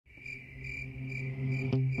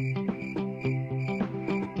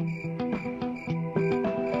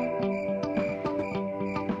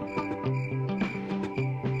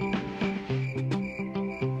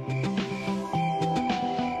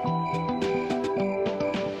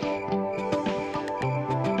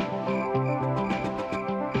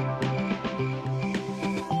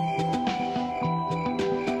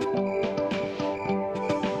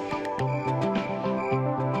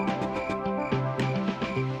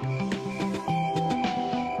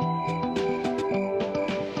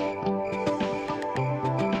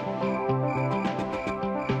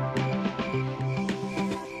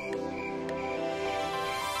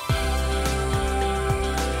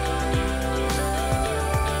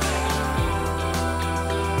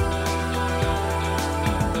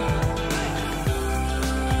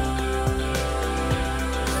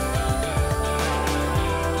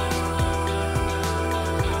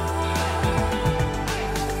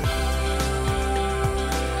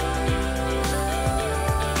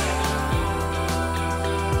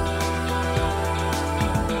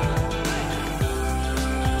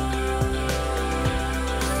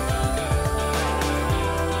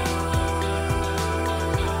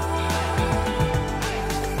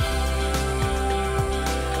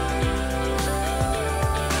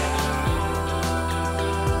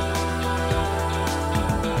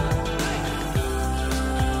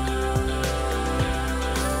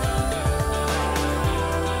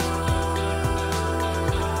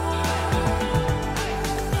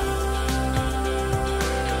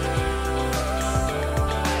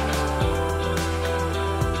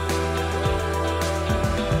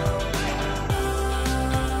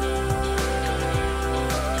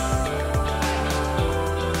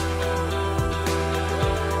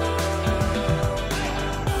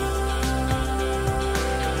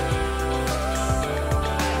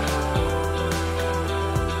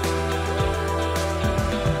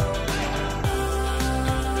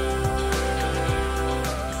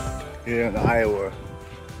Here in Iowa,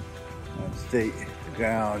 on state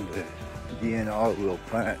ground, the DNR will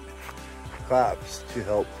plant crops to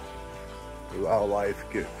help the wildlife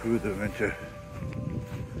get through the winter.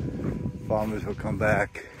 Farmers will come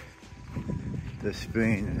back this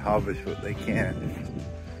spring and harvest what they can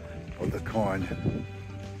of the corn,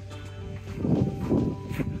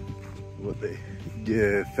 what the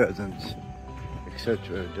deer, pheasants,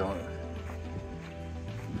 etc. don't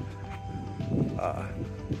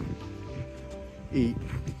eat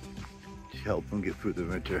to help them get through the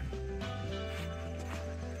winter.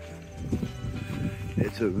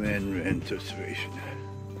 It's a win-win situation.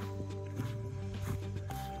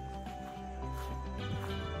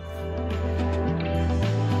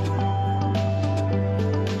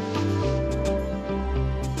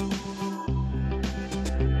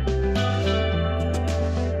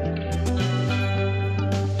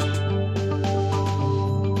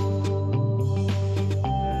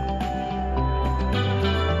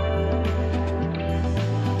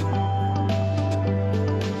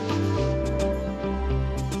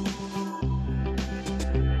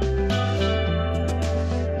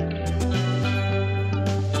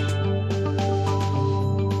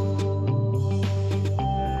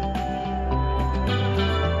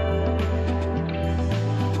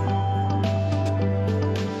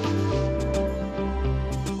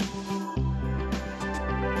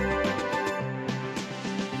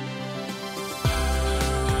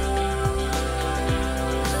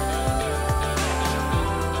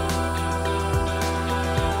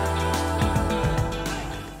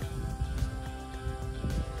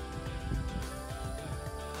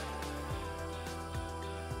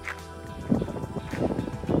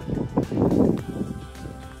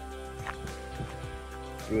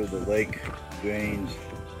 Where the lake drains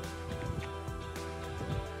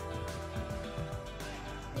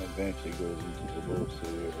and eventually goes into the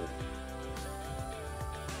Wilson River.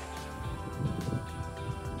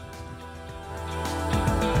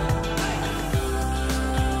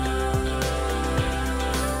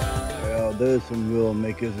 Well, there's some wheel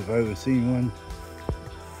makers if I've ever seen one.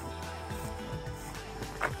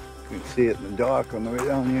 You can see it in the dark on the way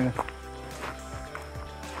down here.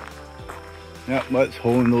 Not much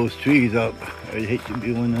holding those trees up. I'd hate to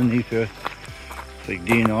be one underneath there. It's like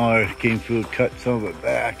DNR came through and cut some of it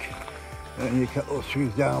back. And then you cut those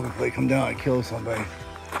trees down before they come down and kill somebody.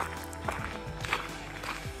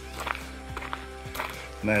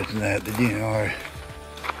 Imagine that, the DNR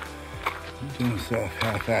doing stuff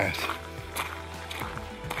half-assed.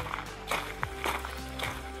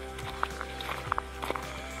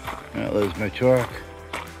 Now there's my truck.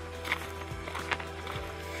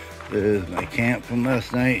 There's my camp from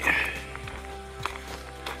last night.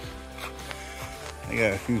 I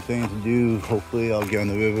got a few things to do. Hopefully I'll get on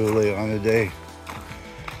the river later on today.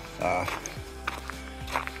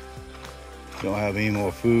 Don't have any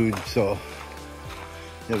more food, so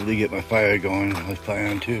able to get my fire going. I was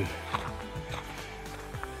planning to.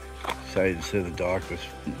 Decided to sit in the dark was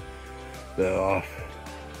better off.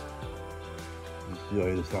 Just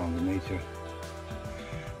enjoy the sound of nature.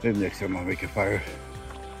 Maybe next time I'll make a fire.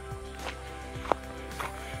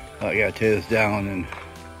 I gotta tear this down and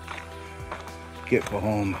get for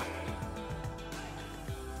home.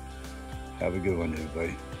 Have a good one,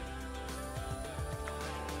 everybody.